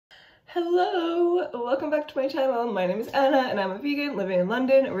Hello! Welcome back to my channel. My name is Anna and I'm a vegan living in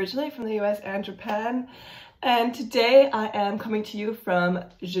London, originally from the US and Japan. And today I am coming to you from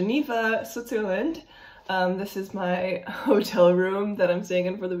Geneva, Switzerland. This is my hotel room that I'm staying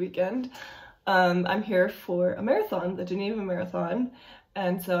in for the weekend. I'm here for a marathon, the Geneva Marathon.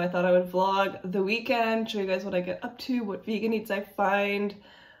 And so I thought I would vlog the weekend, show you guys what I get up to, what vegan eats I find,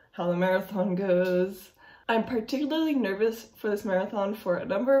 how the marathon goes. I'm particularly nervous for this marathon for a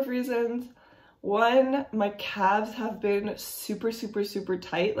number of reasons. One, my calves have been super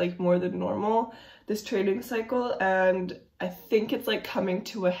tight, like more than normal this training cycle, and I think it's like coming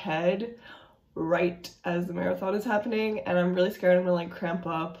to a head right as the marathon is happening, and I'm really scared I'm gonna like cramp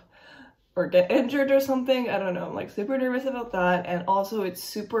up or get injured or something. I don't know, I'm like super nervous about that. And also it's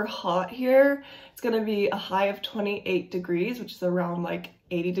super hot here. It's gonna be a high of 28 degrees, which is around like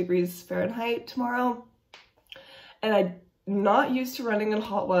 80 degrees Fahrenheit tomorrow. And I'm not used to running in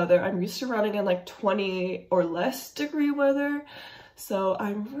hot weather. I'm used to running in like 20 or less degree weather. So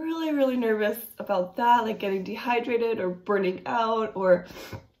I'm really nervous about that, like getting dehydrated or burning out or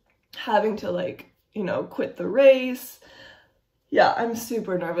having to like, you know, quit the race. Yeah, I'm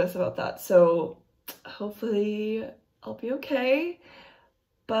super nervous about that. So hopefully I'll be okay.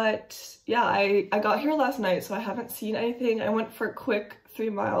 But yeah, I got here last night, so I haven't seen anything. I went for a quick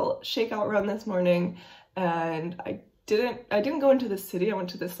 3-mile shakeout run this morning, and I didn't go into the city. I went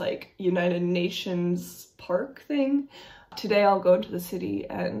to this like United Nations park thing. Today I'll go into the city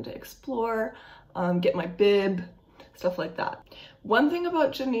and explore, get my bib, stuff like that. One thing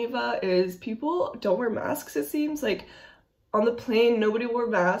about Geneva is people don't wear masks, it seems. Like on the plane, nobody wore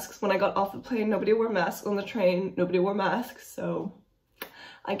masks. When I got off the plane, nobody wore masks. On the train, nobody wore masks. So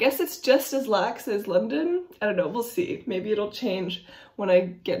I guess it's just as lax as London. I don't know, we'll see. Maybe it'll change when I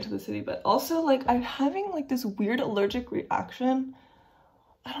get into the city. But also, like, I'm having like this weird allergic reaction.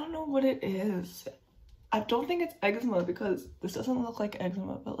 I don't know what it is. I don't think it's eczema because this doesn't look like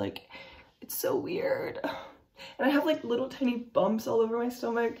eczema, but like, it's so weird. And I have like little tiny bumps all over my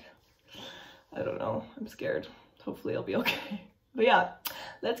stomach. I don't know, I'm scared. Hopefully I'll be okay. But yeah,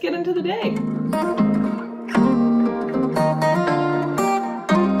 let's get into the day.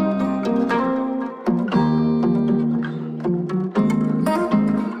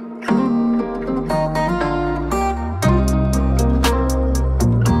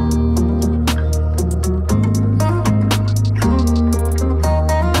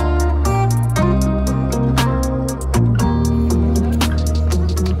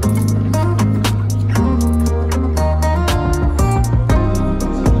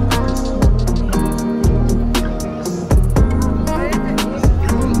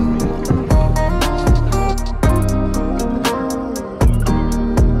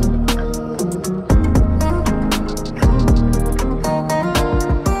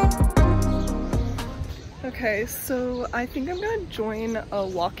 Okay, so I think I'm gonna join a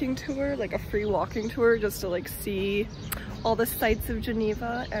walking tour, like a free walking tour, just to like see all the sights of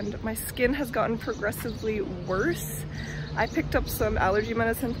Geneva. And my skin has gotten progressively worse. I picked up some allergy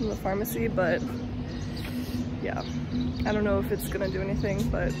medicine from the pharmacy, but yeah, I don't know if it's gonna do anything,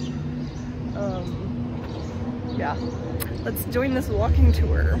 but yeah, let's join this walking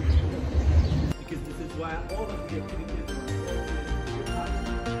tour. Because this is why all of the activities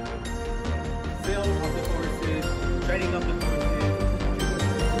sale of the courses, training of the courses.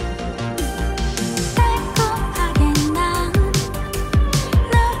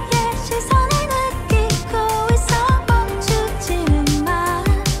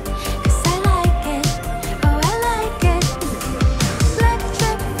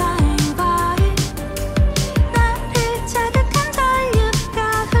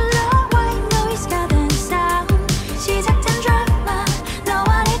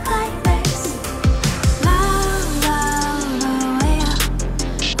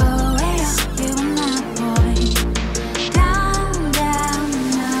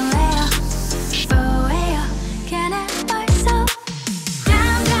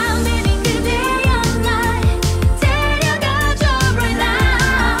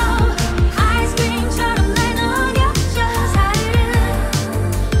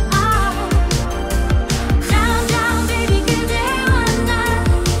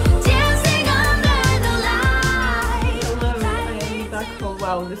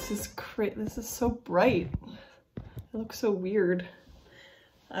 Wow, this is great. This is so bright. It looks so weird.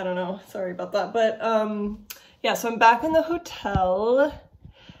 I don't know, sorry about that. But yeah, so I'm back in the hotel.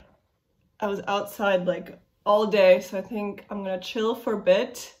 I was outside like all day, so I think I'm gonna chill for a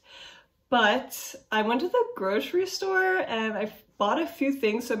bit. But I went to the grocery store and I bought a few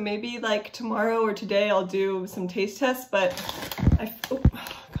things, so maybe like tomorrow or today I'll do some taste tests. But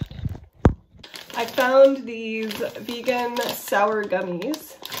I found these vegan sour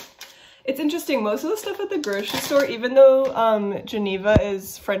gummies. It's interesting, most of the stuff at the grocery store, even though Geneva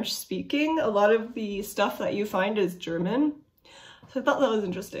is French speaking, a lot of the stuff that you find is German. So I thought that was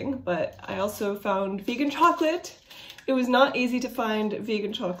interesting, but I also found vegan chocolate. It was not easy to find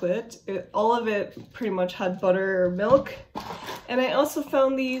vegan chocolate. All of it pretty much had butter or milk. And I also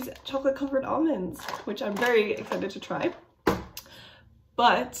found these chocolate covered almonds, which I'm very excited to try.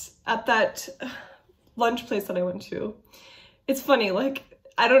 But at that lunch place that I went to, it's funny, like,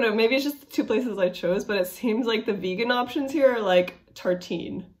 I don't know, maybe it's just the two places I chose, but it seems like the vegan options here are like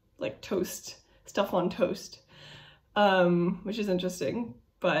tartine, like toast, stuff on toast, which is interesting.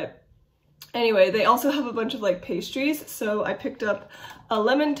 But anyway, they also have a bunch of like pastries. So I picked up a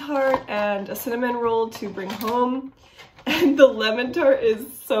lemon tart and a cinnamon roll to bring home. And the lemon tart is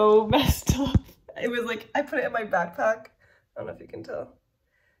so messed up. It was like, I put it in my backpack. I don't know if you can tell.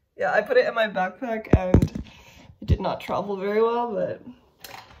 Yeah, I put it in my backpack and it did not travel very well, but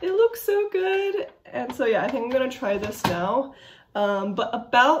it looks so good. And so yeah, I think I'm gonna try this now. But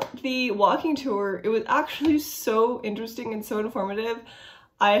about the walking tour, it was actually so interesting and so informative.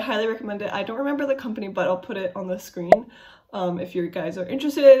 I highly recommend it. I don't remember the company, but I'll put it on the screen if you guys are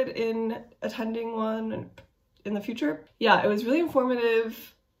interested in attending one in the future. Yeah, it was really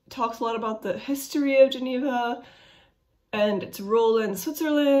informative. Talks a lot about the history of Geneva and its role in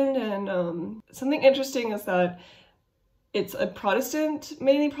Switzerland. And something interesting is that it's a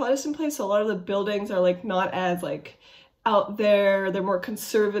mainly Protestant place, so a lot of the buildings are like not as like out there. They're more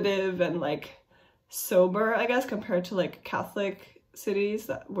conservative and like sober, I guess, compared to like Catholic cities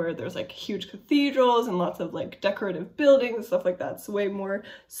where there's like huge cathedrals and lots of like decorative buildings and stuff like that. It's way more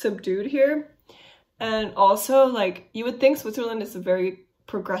subdued here. And also, like, you would think Switzerland is a very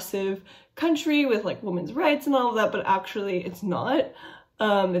progressive country with like women's rights and all of that, but actually it's not.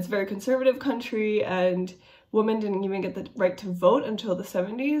 It's a very conservative country, and women didn't even get the right to vote until the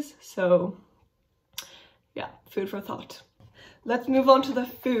 70s. So yeah, food for thought. Let's move on to the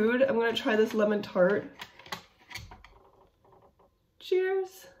food. I'm gonna try this lemon tart.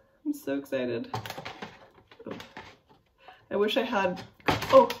 Cheers. I'm so excited. Oh. I wish I had,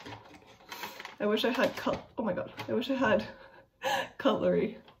 oh my god, I wish I had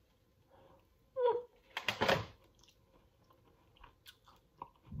cutlery.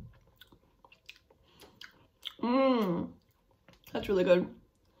 That's really good.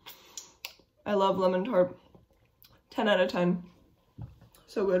 I love lemon tart. 10 out of 10.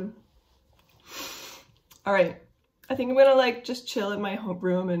 So good. All right. I think I'm gonna like just chill in my home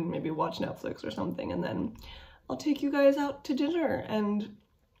room and maybe watch Netflix or something, and then I'll take you guys out to dinner, and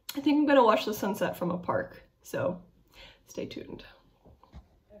I think I'm gonna watch the sunset from a park. So stay tuned.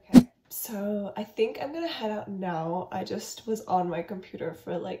 Okay, so I think I'm gonna head out now. I just was on my computer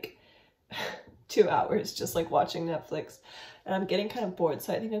for like 2 hours just like watching Netflix, and I'm getting kind of bored,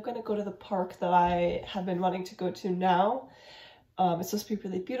 so I think I'm gonna go to the park that I have been wanting to go to now. It's supposed to be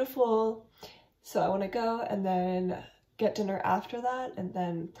really beautiful, so I want to go and then get dinner after that, and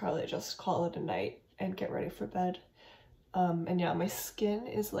then probably just call it a night and get ready for bed. And yeah, my skin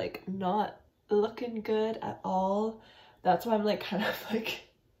is like not looking good at all. That's why I'm like kind of like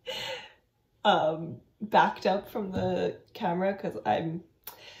backed up from the camera, because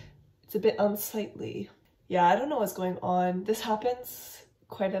it's a bit unsightly. Yeah, I don't know what's going on. This happens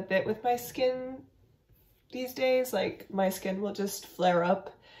quite a bit with my skin these days. Like, my skin will just flare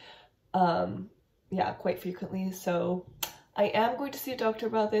up, yeah, quite frequently. So I am going to see a doctor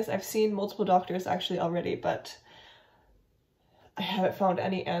about this. I've seen multiple doctors actually already, but I haven't found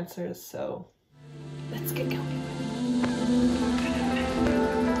any answers, so let's get going.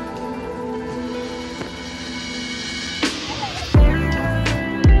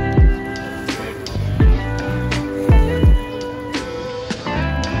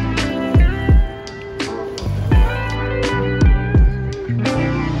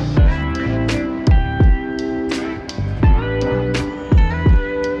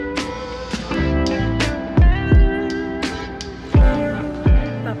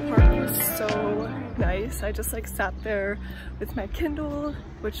 I just like sat there with my Kindle,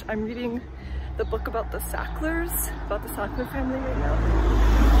 which I'm reading the book about the Sacklers, about the Sackler family right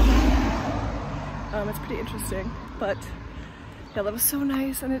now. It's pretty interesting, but yeah, that was so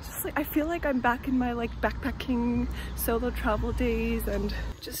nice. And it's just like, I feel like I'm back in my like backpacking solo travel days, and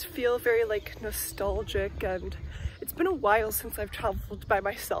just feel very like nostalgic. And it's been a while since I've traveled by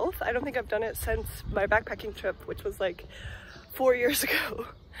myself. I don't think I've done it since my backpacking trip, which was like 4 years ago.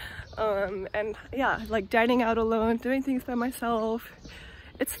 And yeah, like dining out alone, doing things by myself.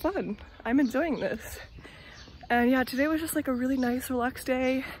 It's fun. I'm enjoying this. And yeah, today was just like a really nice, relaxed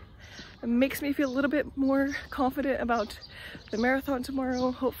day. It makes me feel a little bit more confident about the marathon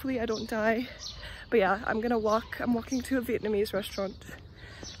tomorrow. Hopefully I don't die. But yeah, I'm walking to a Vietnamese restaurant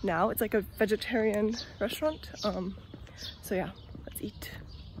now. It's like a vegetarian restaurant. So yeah, let's eat.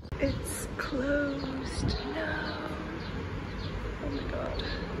 It's closed now. Oh my god.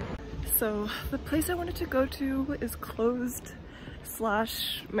 So the place I wanted to go to is closed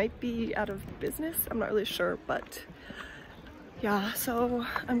slash might be out of business. I'm not really sure, but yeah, so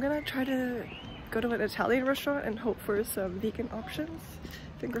I'm gonna try to go to an Italian restaurant and hope for some vegan options.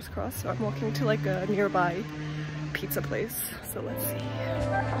 Fingers crossed. So I'm walking to like a nearby pizza place. So let's see.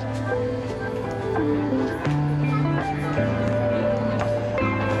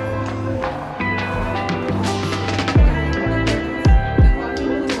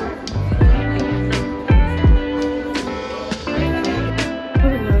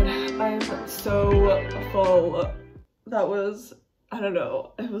 Full. That was, I don't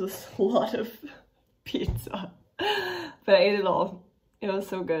know, it was a lot of pizza, but I ate it all. It was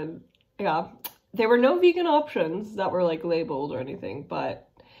so good. Yeah, there were no vegan options that were like labeled or anything, but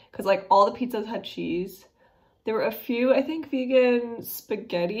because like all the pizzas had cheese. There were a few, I think, vegan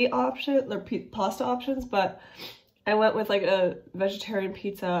spaghetti options or pasta options, but I went with like a vegetarian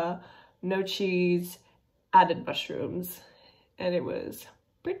pizza, no cheese, added mushrooms, and it was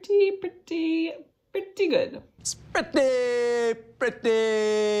pretty good. It's pretty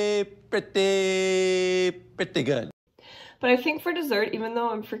good. But I think for dessert, even though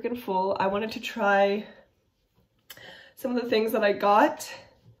I'm freaking full, I wanted to try some of the things that I got.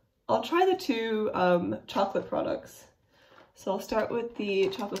 I'll try the two chocolate products. So I'll start with the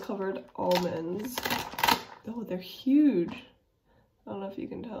chocolate covered almonds. Oh, they're huge. I don't know if you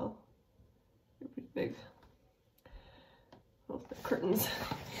can tell. They're pretty big. Oh, the curtains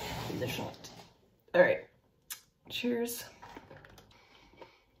in the shot. All right, cheers.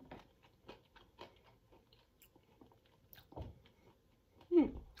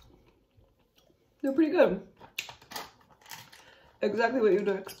 They're pretty good. Exactly what you'd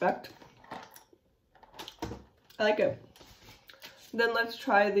expect. I like it. Then let's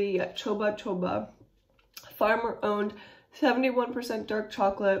try the Choba Choba, farmer-owned 71% dark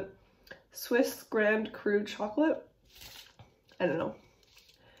chocolate, Swiss Grand Cru chocolate. I don't know.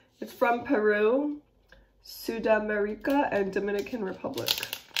 It's from Peru, Sudamerica, and Dominican Republic.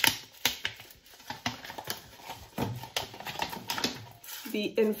 The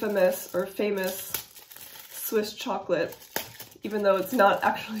infamous or famous Swiss chocolate, even though it's not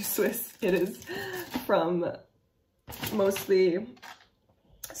actually Swiss, it is from mostly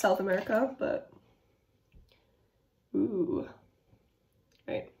South America, but ooh,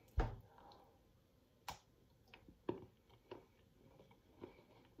 right.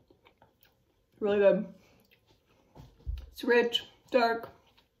 Really good. It's rich, dark.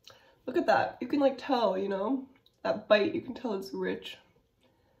 Look at that. You can like tell, you know, that bite, you can tell it's rich.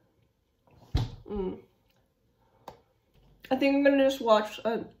 I think I'm gonna just watch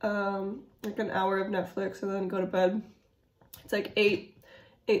like an hour of Netflix and then go to bed. It's like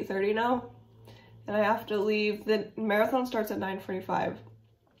 8:30 now, and I have to leave. The marathon starts at 9:45.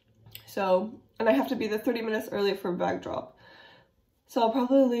 So, and I have to be there 30 minutes early for a bag drop. So I'll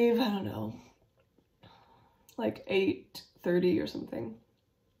probably leave, I don't know, like 8:30 or something.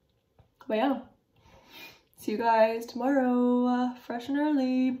 But yeah, see you guys tomorrow, fresh and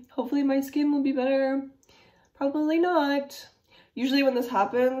early. Hopefully my skin will be better. Probably not. Usually when this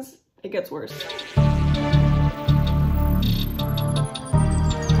happens, it gets worse.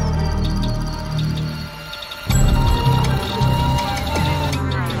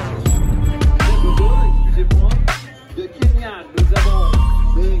 Excusez-moi, de Kenya, nous avons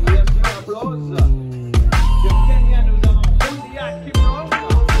des applauses. De Kenya, nous avons Rodia Kiprov.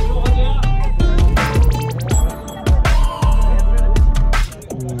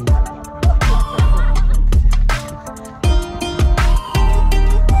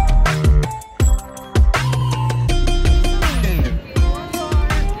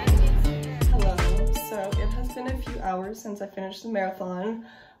 Since I finished the marathon,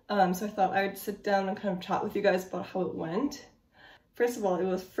 so I thought I would sit down and kind of chat with you guys about how it went. First of all, it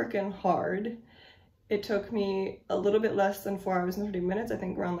was freaking hard. It took me a little bit less than 4 hours and 30 minutes, I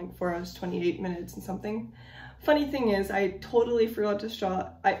think around like 4 hours 28 minutes and something. Funny thing is, I totally forgot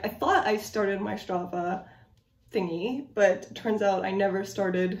to I thought I started my Strava thingy, but it turns out I never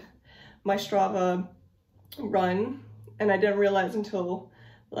started my Strava run, and I didn't realize until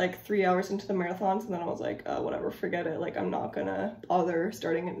like 3 hours into the marathon, so then I was like, whatever, forget it, like I'm not gonna bother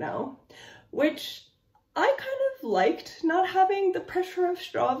starting it now. Which I kind of liked, not having the pressure of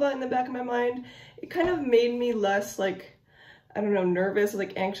Strava in the back of my mind. It kind of made me less like, I don't know, nervous or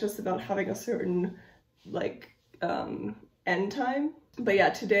like anxious about having a certain like end time. But yeah,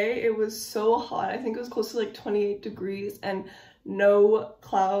 today it was so hot. I think it was close to like 28 degrees and no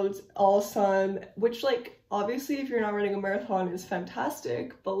clouds, all sun, which like obviously if you're not running a marathon is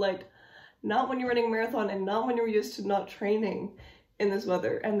fantastic, but like not when you're running a marathon and not when you're used to not training in this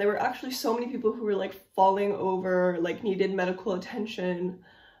weather. And there were actually so many people who were like falling over, like needed medical attention.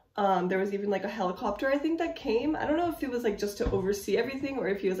 There was even like a helicopter I think that came. I don't know if it was like just to oversee everything or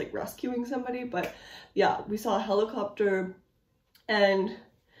if he was like rescuing somebody, but yeah, we saw a helicopter and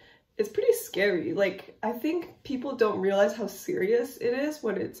it's pretty scary. Like I think people don't realize how serious it is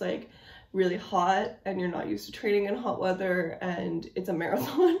when it's like really hot and you're not used to training in hot weather and it's a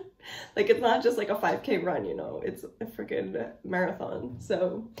marathon. Like it's not just like a 5K run, you know, it's a freaking marathon.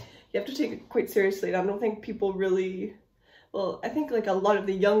 So you have to take it quite seriously. And I don't think people really, well, I think like a lot of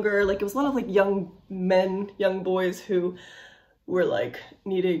the younger, like it was a lot of like young men, young boys who were like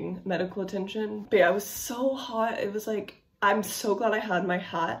needing medical attention. But yeah, it was so hot. It was like, I'm so glad I had my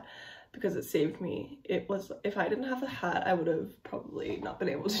hat because it saved me. It was, if I didn't have a hat, I would have probably not been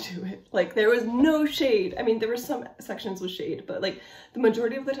able to do it. Like there was no shade. I mean, there were some sections with shade, but like the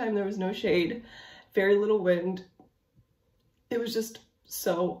majority of the time there was no shade, very little wind. It was just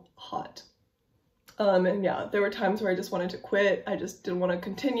so hot. And yeah, there were times where I just wanted to quit. I just didn't want to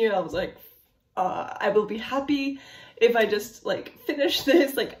continue. I was like, I will be happy if I just like finish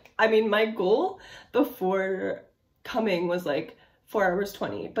this. Like, I mean, my goal before coming was like 4 hours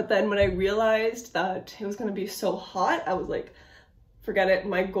 20, but then when I realized that it was going to be so hot, I was like, forget it.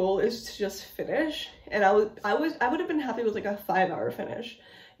 My goal is to just finish. And I would have been happy with like a 5-hour finish,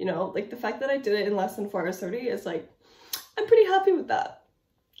 you know, like the fact that I did it in less than 4 hours 30 is like, I'm pretty happy with that.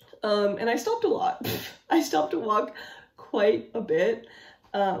 And I stopped a lot. I stopped to walk quite a bit.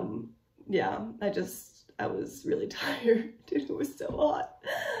 Yeah, I was really tired. Dude, it was so hot.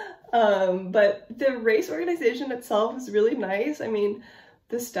 But the race organization itself was really nice. I mean,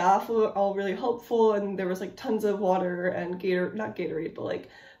 the staff were all really helpful and there was like tons of water and not Gatorade, but like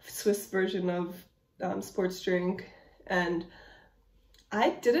Swiss version of sports drink. And I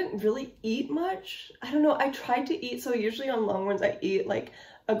didn't really eat much. I don't know, I tried to eat. So usually on long runs I eat like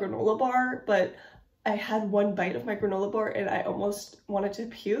a granola bar, but I had one bite of my granola bar and I almost wanted to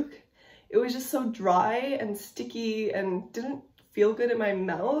puke. It was just so dry and sticky and didn't feel good in my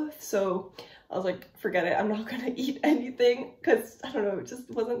mouth. So I was like, forget it, I'm not gonna eat anything because I don't know, it just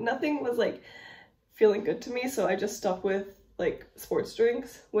nothing was like feeling good to me. So I just stuck with like sports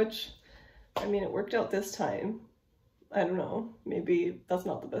drinks, which I mean, it worked out this time. I don't know, maybe that's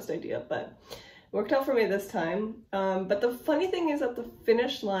not the best idea, but it worked out for me this time. But the funny thing is at the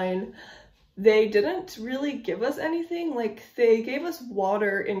finish line, they didn't really give us anything. Like they gave us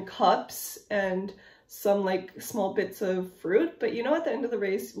water in cups and some like small bits of fruit, but you know, at the end of the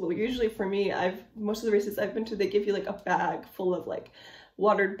race, well, usually for me, most of the races I've been to, they give you like a bag full of like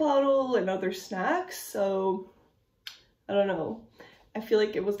watered bottle and other snacks. So I don't know. I feel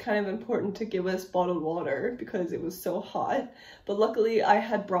like it was kind of important to give us bottled water because it was so hot. But luckily I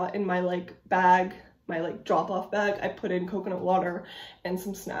had brought in my like bag, my like drop-off bag. I put in coconut water and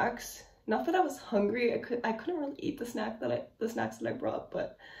some snacks. Not that I was hungry. I couldn't really eat the snacks that I brought,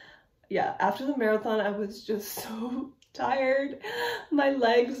 but yeah, after the marathon I was just so tired. My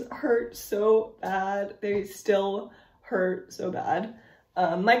legs hurt so bad. They still hurt so bad.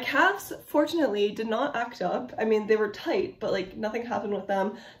 My calves, fortunately, did not act up. I mean, they were tight, but like nothing happened with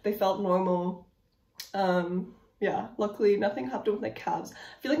them. They felt normal. Yeah, luckily nothing happened with my calves.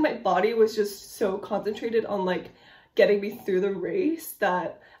 I feel like my body was just so concentrated on like getting me through the race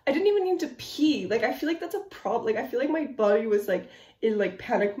that I didn't even need to pee. Like, I feel like that's a problem. Like, I feel like my body was like in like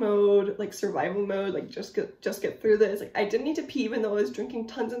panic mode, like survival mode, like just get through this. Like, I didn't need to pee even though I was drinking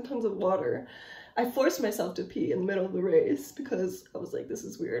tons and tons of water. I forced myself to pee in the middle of the race because I was like, this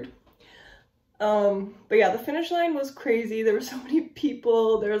is weird. But yeah, the finish line was crazy. There were so many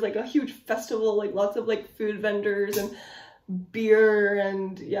people. There was like a huge festival, like lots of like food vendors and beer,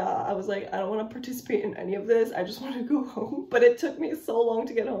 and yeah, I was like, I don't want to participate in any of this. I just want to go home. But it took me so long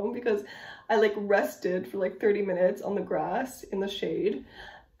to get home because I like rested for like 30 minutes on the grass in the shade,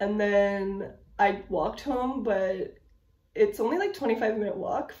 and then I walked home, but it's only like 25-minute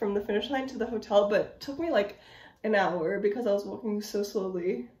walk from the finish line to the hotel, but it took me like an hour because I was walking so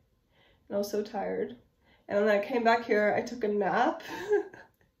slowly and I was so tired. And then I came back here, I took a nap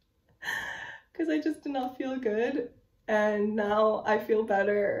because I just did not feel good. And now I feel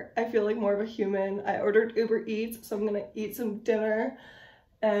better. I feel like more of a human. I ordered Uber Eats, so I'm gonna eat some dinner.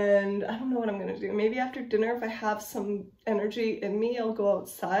 And I don't know what I'm gonna do. Maybe after dinner, if I have some energy in me, I'll go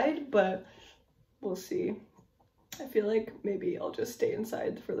outside, but we'll see. I feel like maybe I'll just stay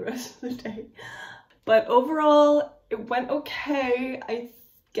inside for the rest of the day. But overall, it went okay, I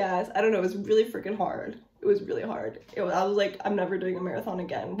guess. I don't know, it was really freaking hard. It was really hard. I was like, I'm never doing a marathon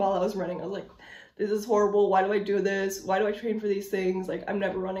again. While I was running, I was like, this is horrible. Why do I do this? Why do I train for these things? Like, I'm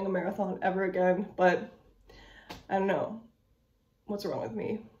never running a marathon ever again. But I don't know. What's wrong with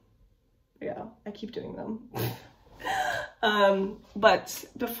me? Yeah, I keep doing them. But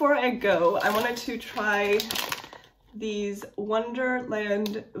before I go, I wanted to try these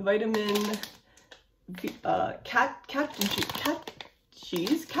Wonderland vitamin cat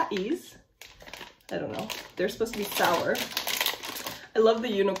cheese. I don't know. They're supposed to be sour. I love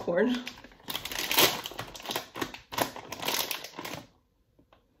the unicorn.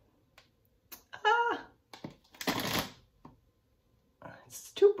 Ah!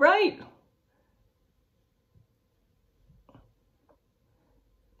 It's too bright.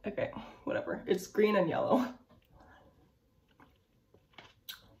 Okay, whatever. It's green and yellow.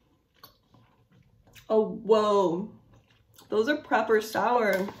 Oh, whoa. Those are proper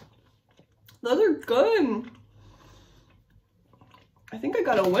sour. Those are good. I think I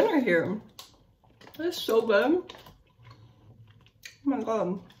got a winner here. That is so good. Oh my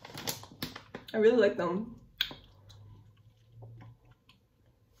god. I really like them.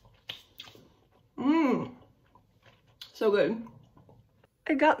 Mmm. So good.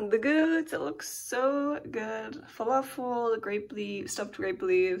 I got the goods. It looks so good. Falafel, grape leaves, stuffed grape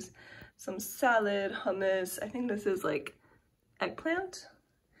leaves, some salad, hummus. I think this is like eggplant.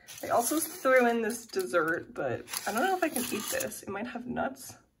 I also threw in this dessert, but I don't know if I can eat this. It might have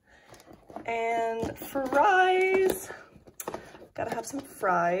nuts. And fries. Gotta have some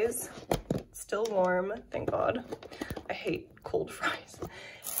fries. Still warm, thank God. I hate cold fries.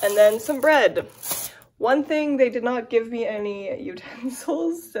 And then some bread. One thing, they did not give me any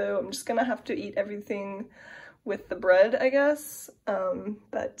utensils, so I'm just gonna have to eat everything with the bread, I guess.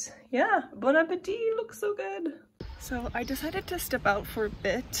 But yeah, bon appetit, looks so good. So I decided to step out for a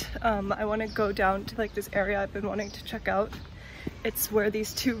bit. I want to go down to like this area I've been wanting to check out. It's where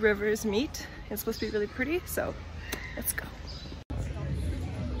these two rivers meet. It's supposed to be really pretty, so let's go.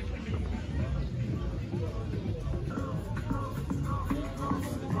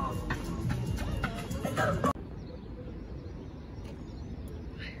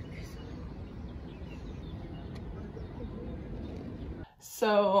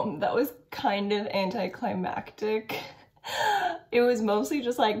 So that was kind of anticlimactic. It was mostly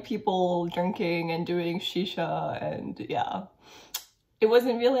just like people drinking and doing shisha, and yeah. It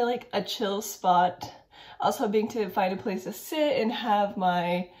wasn't really like a chill spot. I was hoping to find a place to sit and have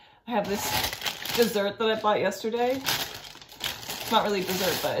I have this dessert that I bought yesterday. It's not really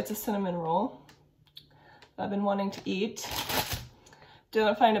dessert, but it's a cinnamon roll that I've been wanting to eat.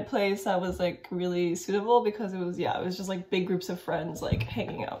 Didn't find a place that was like really suitable because it was just like big groups of friends like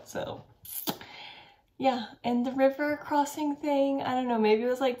hanging out, so yeah. And the river crossing thing, I don't know, maybe it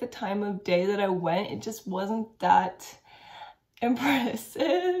was like the time of day that I went, it just wasn't that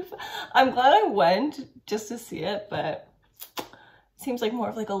impressive. I'm glad I went just to see it, but it seems like more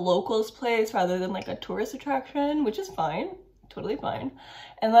of like a locals place rather than like a tourist attraction, which is fine, totally fine.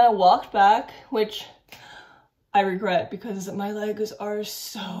 And then I walked back, which I regret because my legs are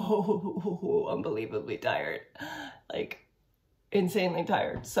so unbelievably tired, like insanely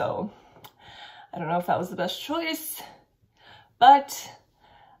tired. So I don't know if that was the best choice, but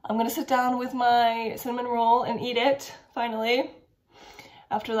I'm gonna sit down with my cinnamon roll and eat it finally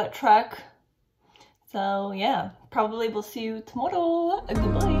after that trek. So yeah, probably we'll see you tomorrow.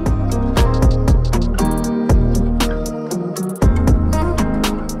 Goodbye.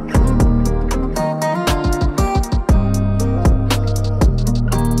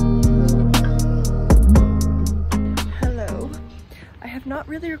 Not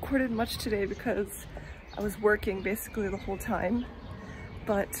really recorded much today because I was working basically the whole time,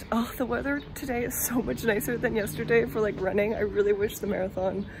 but oh, the weather today is so much nicer than yesterday for like running. I really wish the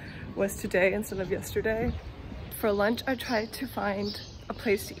marathon was today instead of yesterday. For lunch, I tried to find a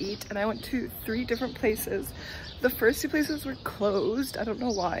place to eat and I went to 3 different places. The first 2 places were closed. I don't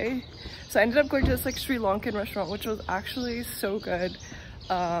know why. So I ended up going to this like Sri Lankan restaurant, which was actually so good.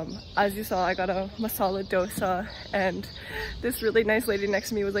 As you saw, I got a masala dosa, and this really nice lady next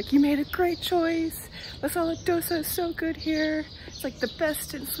to me was like, "You made a great choice. Masala dosa is so good here. It's like the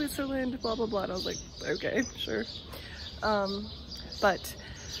best in Switzerland, blah, blah, blah." And I was like, okay, sure. But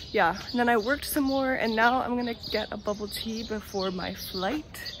yeah, and then I worked some more, and now I'm gonna get a bubble tea before my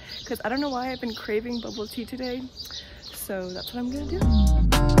flight because I don't know why I've been craving bubble tea today. So that's what I'm gonna do.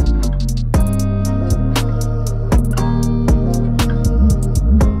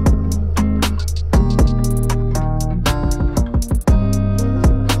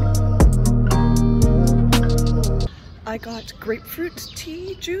 got grapefruit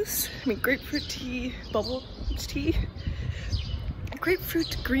tea juice. Grapefruit tea, bubble tea.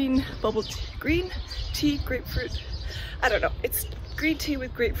 Grapefruit green bubble tea. Green tea, grapefruit. I don't know. It's green tea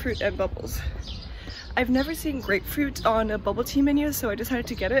with grapefruit and bubbles. I've never seen grapefruit on a bubble tea menu, so I decided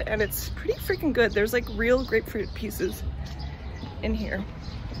to get it, and it's pretty freaking good. There's like real grapefruit pieces in here.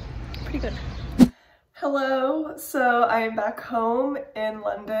 Pretty good. Hello, so I am back home in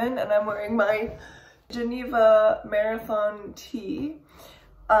London and I'm wearing my Geneva Marathon tee.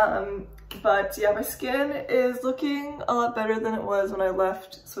 But yeah, my skin is looking a lot better than it was when I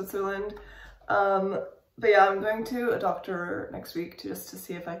left Switzerland. But yeah, I'm going to a doctor next week just to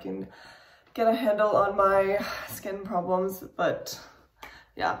see if I can get a handle on my skin problems. But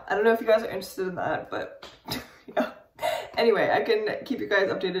yeah, I don't know if you guys are interested in that, but yeah. Anyway, I can keep you guys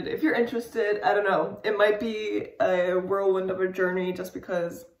updated if you're interested. I don't know. It might be a whirlwind of a journey just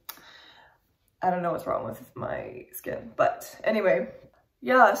because I don't know what's wrong with my skin. But anyway,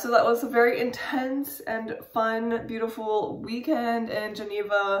 yeah, so that was a very intense and fun, beautiful weekend in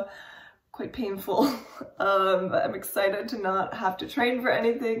Geneva. Quite painful. I'm excited to not have to train for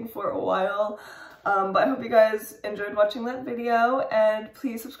anything for a while. But I hope you guys enjoyed watching that video, and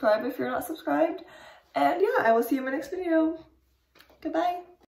please subscribe if you're not subscribed. And yeah, I will see you in my next video. Goodbye.